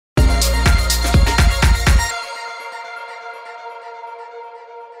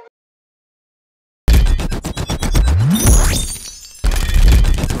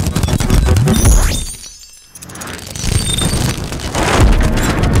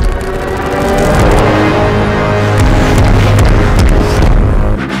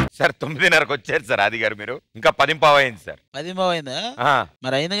Sir 9:30కి వచ్చారు sir ఆది గారు మీరు. ఇంకా 10:15 అయింది సార్. 10:15 అయిందా?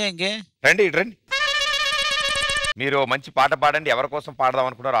 మరి అయిందిగా ఇంకే. రండి రండి. మీరు మంచి పాట పాడండి. ఎవరి కోసం పాడదాం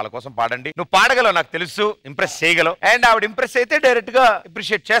అనుకున్నారో వాళ్ళ కోసం పాడండి. నువ్వు పాడగలవు నాకు తెలుసు, ఇంప్రెస్ చేయగలవు. అండ్ ఆవిడ ఇంప్రెస్ అయితే డైరెక్ట్ గా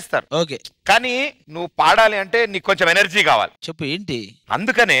అప్రిషియేట్ చేస్తారు. ఓకే. కానీ నువ్వు పాడాలి అంటే నీకు కొంచెం ఎనర్జీ కావాలి. చెప్పు ఏంటి?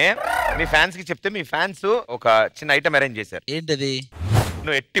 అందుకనే మీ ఫ్యాన్స్ కి చెప్తే మీ ఫ్యాన్స్ ఒక చిన్న ఐటమ్ అరేంజ్ చేశారు. ఏంటది?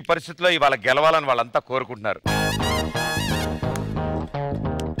 నువ్వు ఎట్టి పరిస్థితుల్లో ఇవాళ గెలవాలని వాళ్ళంతా కోరుకుంటున్నారు.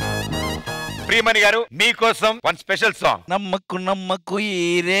 ప్రియమణి గారు మీకోసం వన్ స్పెషల్ సాంగ్. నమ్మకు నమ్మకు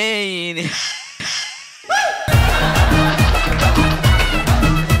ఈరే.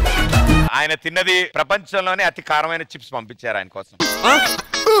 ఆయన తిన్నది ప్రపంచంలోనే అతి కారమైన చిప్స్ పంపించారు ఆయన కోసం.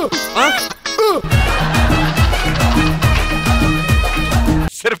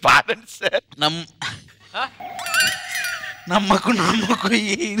 సార్ పాడండి సార్. నమ్మకు నమ్మకు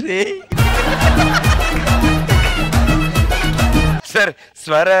ఈరే. సార్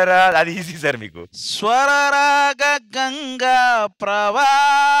స్వరరా అది ఈజీ సార్ మీకు. స్వరరాగ గంగా ప్రవా.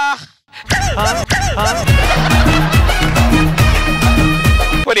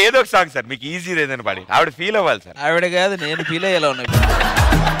 ఏదో ఒక సాంగ్ సార్ మీకు ఈజీ లేదని పాడి ఆవిడ ఫీల్ అవ్వాలి సార్. ఆవిడ కాదు నేను ఫీల్ అయ్యేలా ఉన్నా.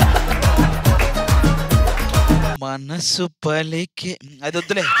 మనసు పలికే అది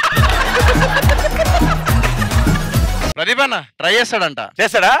వద్దులే. ప్రదీప్ అన్న ట్రై చేస్తాడంట.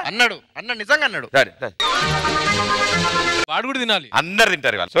 చేస్తాడా? అన్నాడు నిజంగా అన్నాడు. వాడు కూడా తినాలి. అందరు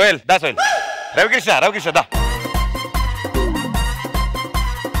తింటారు వాళ్ళు. సోహెల్ దా, సోహెల్. రవికృష్ణ దా.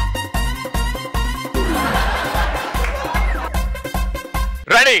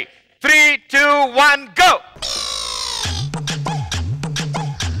 Ready 3, 2, 1 go.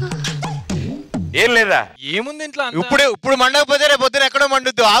 ఏం లేదా? ఏముంది ఇంట్లో? ఇప్పుడు మండకపోతే రేపు పొద్దున ఎక్కడో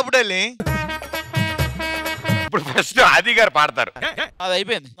మండుద్దు. ఆపుడల్ని ఇప్పుడు ఫస్ట్ ఆది గారు పాడతారు. అది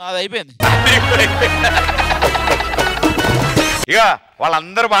అయిపోయింది. ఇక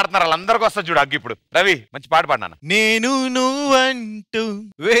వాళ్ళందరూ పాడుతున్నారు. వాళ్ళందరికీ వస్తా చూడు అగ్గి. ఇప్పుడు రవి మంచి పాట పాడినా. నేను నువ్వంటూ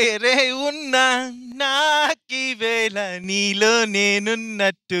వేరే ఉన్నా నాకి వేళ నీలో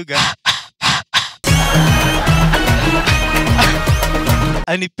నేనున్నట్టుగా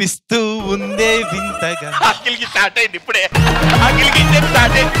అనిపిస్తూ ఉందే వింతగా. అఖిల్కి స్టార్ట్ అయింది ఇప్పుడే.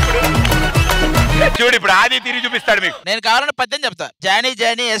 చూడు ఇప్పుడు ఆది తిరిగి చూపిస్తాడు మీకు. నేను కావాలని పద్యం చెప్తా.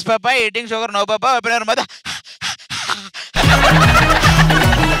 జానీ ఎస్ పాపా eating sugar no papa opener మధ్య.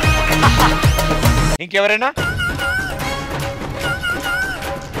 ఇంకెవరైనా?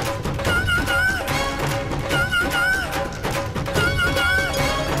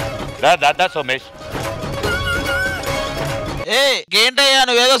 దా సోమేష్. ఏ ఏంటయ్యా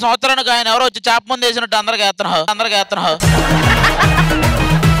నువ్వేదో సంవత్సరానికి ఆయన ఎవరో వచ్చి చేప ముందు వేసినట్టు అందరికి వేస్తున్నావు.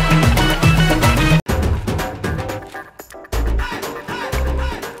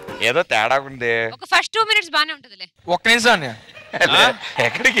 ఏదో తేడా ఉంది. ఒక ఫస్ట్ 2 minutes బానే ఉంటదిలే. ఒక్క నిమిషం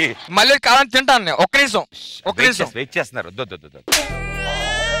ఎక్కడికి? మళ్ళీ కాలం తింటాను. ఒక్క నిమిషం వెయిట్ చేస్తున్నారు.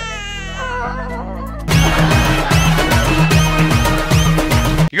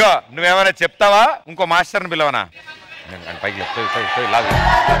 ఇగో నువ్వేమైనా చెప్తావా? ఇంకో మాస్టర్ని పిలవనా? పైకి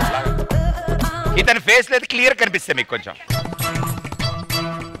ఇతని ఫేస్ లేదు క్లియర్ కనిపిస్తే మీకు కొంచెం.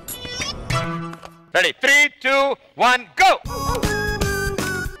 Ready 3, 2, 1 go.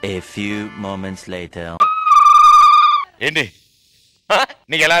 A few moments later. ఏంటి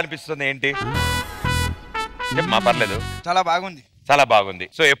నీకు ఎలా అనిపిస్తుంది? ఏంటి చెప్పు. పర్లేదు. చాలా బాగుంది.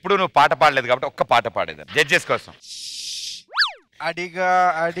 సో ఎప్పుడు నువ్వు పాట పాడలేదు కాబట్టి ఒక్క పాట పాడేది జడ్జెస్ కోసం.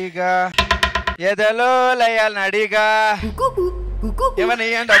 అడిగా ఎదలో లయాలను అడిగా ఏమన్నా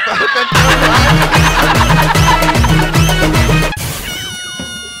ఇయ్యండి.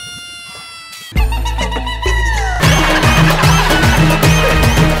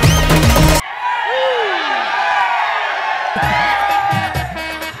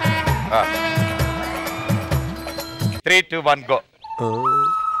 3, 2, 1 గో.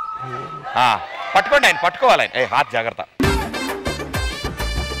 పట్టుకోండి ఆయన పట్టుకోవాలి. హాత్ జాగ్రత్త.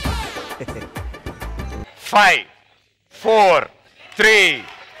 5, 4, 3,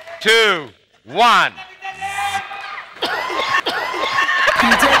 2, 1.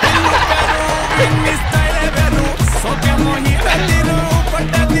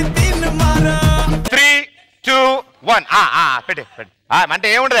 పెట్టే అంటే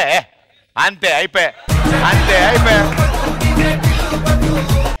ఏముండదే. అంతే అయిపోయా.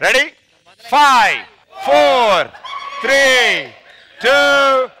 రెడీ 5, 4, 3, 2,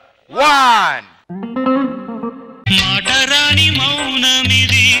 1.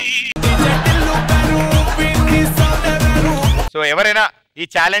 సో ఎవరైనా ఈ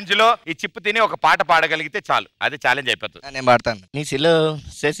ఛాలెంజ్ లో ఈ చిప్పు తిని ఒక పాట పాడగలిగితే చాలు, అది ఛాలెంజ్ అయిపోతుంది. నేను పాడతాను. నీ సిలో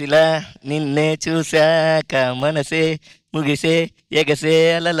సెసిలా నిన్నే చూశాక మనసే ముగిసే ఎగసే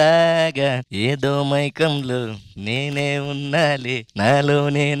అలలాగా ఏదో మైకంలో నేనే ఉన్నాలే నాలో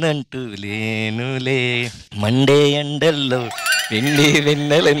నేనంటూ లేనులే మండే ఎండల్లో వెండి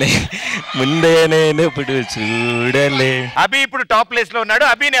వెన్నెలనే ముందే నేనెప్పుడు చూడలే. అభి ఇప్పుడు టాప్ ప్లేస్ లో ఉన్నాడు.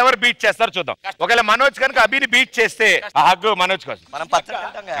 అభిని ఎవరు బీట్ చేస్తారు చూద్దాం. ఒకవేళ మనోజ్ కనుక అభిని బీట్ చేస్తే ఆ హగ్గు మనోజ్ కోసం. మనం పచ్చ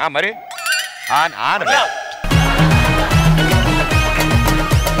మరి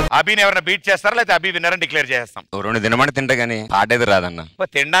అభిని ఎవరైనా బీట్ చేస్తారా లేకపోతే అభి విన్నర్ అని డిక్లేర్ చేస్తాం? 2 దినమని తింటా గానీ పాటేది రాదన్న.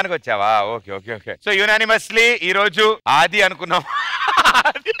 తినడానికి వచ్చావా? Okay okay okay. So unanimously ఈ రోజు ఆది అనుకున్నాం.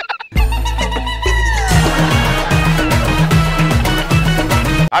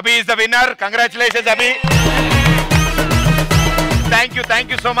 Abhi is the winner. Congratulations, Abhi. Thank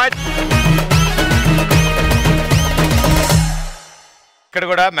you so much. ఇక్కడ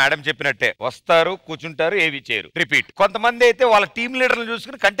కూడా మేడం చెప్పినట్టే వస్తారు, కూర్చుంటారు, ఏవి చేయరు, రిపీట్. కొంతమంది అయితే వాళ్ళ టీం లీడర్లు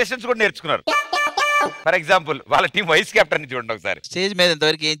చూసుకుని కంటెస్టెంట్స్ కూడా నేర్చుకున్నారు. ఫర్ ఎగ్జాంపుల్ వాళ్ళ టీం వైస్ కెప్టెన్ చూడండి ఒకసారి. స్టేజ్ మీద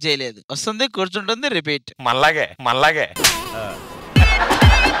ఇంతవరకు ఏం చేయలేదు, వస్తుంది కూర్చుంటుంది, రిపీట్. మళ్ళాగే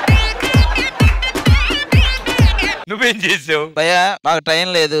నువ్వేం చేసావు? భయ్యా మాకు టైం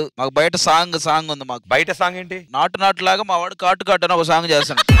లేదు, మాకు బయట సాంగ్ ఉంది. మాకు బయట సాంగ్ ఏంటి? నాటు లాగా మా వాడు కాటు అని ఒక సాంగ్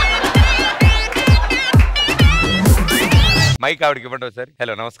చేస్తాను. మైక్ ఆవిడకి ఇవ్వండి ఒకసారి.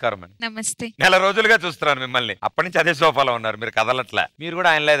 హలో నమస్కారం అండి. నమస్తే. నెల రోజులుగా చూస్తున్నాను మిమ్మల్ని, అప్పటి నుంచి అదే సోఫాలో ఉన్నారు, మీరు కదలట్లా. మీరు కూడా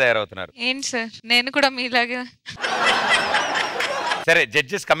ఆయనలే తయారవుతున్నారు. ఏంటి సార్, నేను కూడా మీలాగా. సరే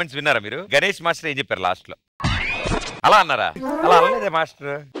జడ్జెస్ కమెంట్స్ విన్నారా మీరు? గణేష్ మాస్టర్ ఏం చెప్పారు లాస్ట్ లో? అలా అన్నారా? అలా అనలేదే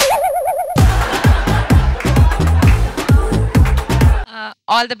మాస్టర్.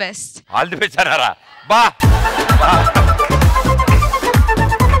 ఆల్ ది బెస్ట్ అన్నారా? బా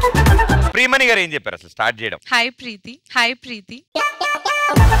ప్రియమణి గారు ఏం చెప్పారు అసలు స్టార్ట్ చేయడం? హాయ్ ప్రీతి.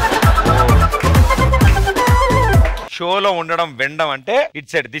 షోలో ఉండడం వినడం అంటే ఇట్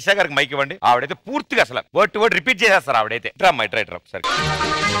సైడ్ దిశ గారికి మైక్ ఇవ్వండి. ఆవిడైతే పూర్తిగా అసలు వర్డ్ టు వర్డ్ రిపీట్ చేసేస్తారు. ఆవిడైతే రమ్మా ఇట్రా ఒకసారి.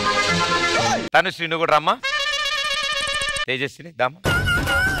 తను శ్రీను కూడా రమ్మా. తేజస్విని దామా.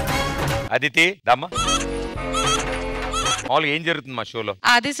 అదితి దామా. మామూలుగా ఏం జరుగుతుంది మా షోలో?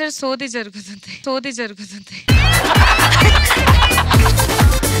 ఆది సార్ సోది జరుగుతుంది.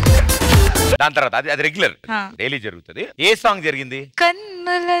 దాని తర్వాత అది రెగ్యులర్ డైలీ జరుగుతుంది. ఏ సాంగ్ జరిగింది?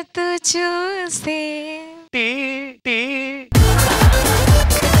 కన్నులతో చూస్తే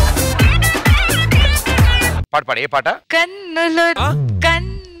పాడు ఏ పాట? కన్నులో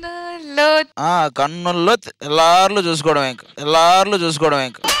ఎల్లార్లు చూసుకోవడం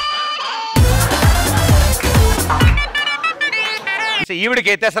ఇంకా.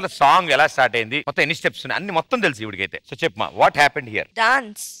 ఈవిడికైతే అసలు సాంగ్ ఎలా స్టార్ట్ అయింది, మొత్తం ఎన్ని స్టెప్స్ ఉన్నాయి అన్ని మొత్తం తెలుసు ఈవిడికైతే. So చెప్పమా, what happened here?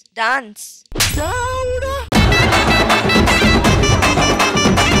 Dance.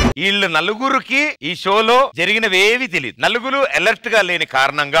 వీళ్ళు నలుగురికి ఈ షోలో జరిగినవేవి తెలియదు. నలుగురు అలర్ట్ గా లేని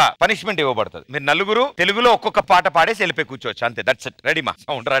కారణంగా పనిష్మెంట్ ఇవ్వబడుతుంది. మీరు నలుగురు తెలుగులో ఒక్కొక్క పాట పాడేసి వెళ్ళిపోయి కూర్చోవచ్చు అంతే. That's it. రెడీ మా?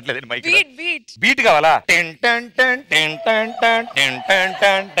 సౌండ్ రావట్లేదు మైక్. బీట్ కావాలా?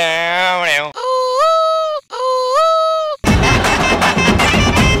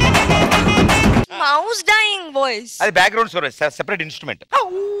 Mouse dying voice. అది background score, separate instrument.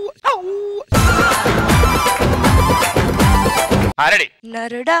 Ready?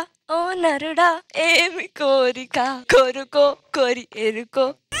 నరుడా ఓ నరుడా ఏమి కోరిక కోరుకో కోరి ఎరుకో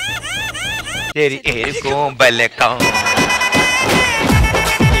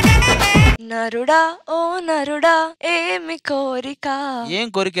నరుడా ఓ నరుడా ఏమి కోరిక. ఏం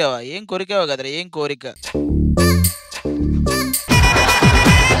కోరికావా కదరా? ఏం కోరిక?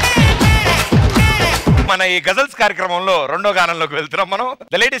 మన ఈ గజల్స్ కార్యక్రమంలో రెండో గానంలోకి వెళ్తున్నాం మనం.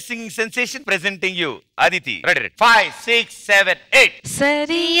 The latest singing sensation presenting you Aditi. Ready? 5 6 7 8.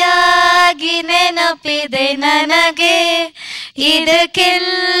 ಸರಿಯಾಗಿ ನೆನಪಿದೆ ನನಗೆ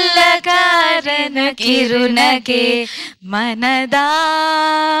ಇದಕ್ಕೆಲ್ಲ ಕಾರಣ ಕಿರುನಗೆ ಮನದ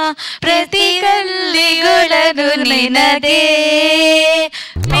ಪ್ರತಿ ಗಲ್ಲಿಗಳನ್ನು ನಿನದೇ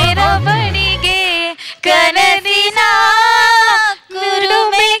ಮೆರವಣಿಗೆ ಕನಸಿನ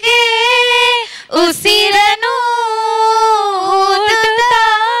ಕುರುಮೆಗೆ ಉಸಿರನು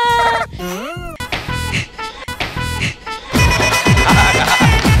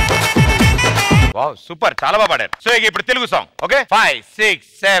వావ్ సూపర్, చాలా బాగా పాడారు. సో ఇప్పుడు తెలుగు సాంగ్. ఓకే 5 6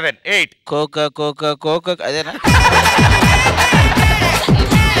 7 8. కోక అదేనా?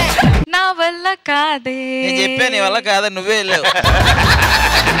 నా వల్ల కాదే. నేను చెప్పాను నీ వల్ల కాదా, నువ్వే వెళ్ళావు.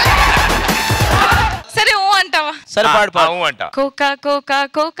 సరే ఓ అంటావా? సరే పాడు అంట. కోకా కోకా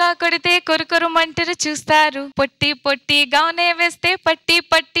కోకా కొడితే కొరుకొరు మంటరు చూస్తారు, పొట్టి పొట్టి గౌనే వేస్తే పట్టి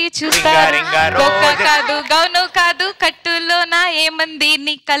పట్టి చూస్తారు. కోకా కాదు గౌను కాదు కట్టులోన ఏమంది,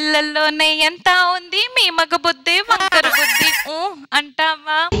 నీ కళ్ళల్లోనే ఎంత ఉంది, మీ మగ బుద్ధి వంకర బుద్ధి.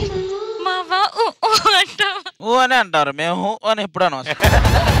 అంటావా మావా? అంటావా? ఊ అని అంటారు, మేము అని ఎప్పుడు అను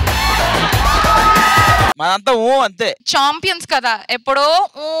మనంతా ఊ అంతే. చాంపియన్స్ కదా, ఎప్పుడో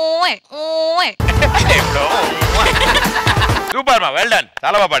సూపర్ మా, వెల్ డన్,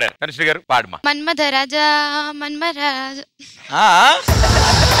 చాలా బాగా పాడారు. తనుశ్రీ గారు పాడమా. మన్మథ రాజా మన్మరాజా.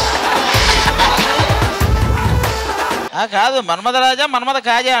 కాదు, మన్మథ రాజా మన్మథ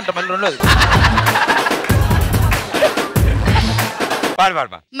కాజా అంట మళ్ళీ రెండోది.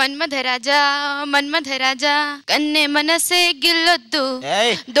 మన్మథ రాజా కన్నే మనసే గిల్లొద్దు,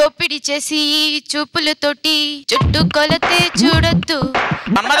 దోపిడి చేసి చూపులతోటి చుట్టూ కొలతే చూడొద్దు.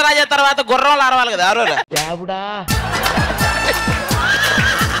 మన్మథ రాజా తర్వాత గుర్రం ఆరవాలి కదా ఆరోరా.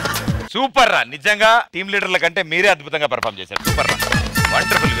 సూపర్ రా, నిజంగా టీమ్ లీడర్ల కంటే మీరే అద్భుతంగా పర్ఫామ్ చేశారు. సూపర్ రా,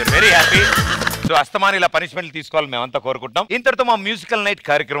 వండర్ఫుల్, వెరీ హ్యాపీ. సో అస్తమాని ఇలా పనిష్మెంట్లు తీసుకోవాలి మేమంతా కోరుకుంటాం. ఇంతటితో మా మ్యూజికల్ నైట్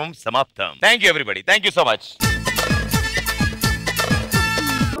కార్యక్రమం సమాప్తం. Thank you everybody, thank you so much.